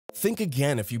Think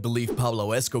again if you believe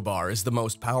Pablo Escobar is the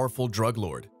most powerful drug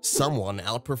lord. Someone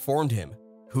outperformed him.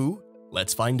 Who?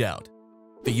 Let's find out.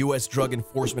 The U.S. Drug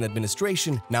Enforcement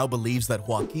Administration now believes that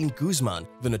Joaquin Guzman,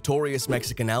 the notorious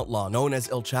Mexican outlaw known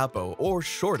as El Chapo or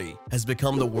Shorty, has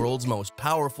become the world's most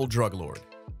powerful drug lord.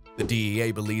 The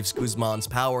DEA believes Guzman's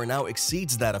power now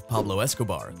exceeds that of Pablo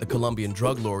Escobar, the Colombian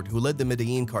drug lord who led the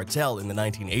Medellin cartel in the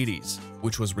 1980s,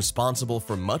 which was responsible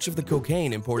for much of the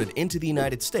cocaine imported into the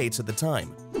United States at the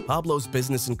time. Pablo's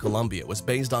business in Colombia was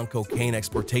based on cocaine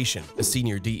exportation, a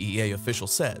senior DEA official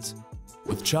says.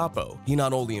 With Chapo, he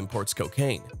not only imports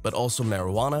cocaine, but also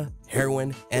marijuana,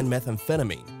 heroin, and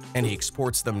methamphetamine, and he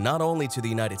exports them not only to the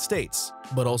United States,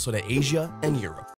 but also to Asia and Europe.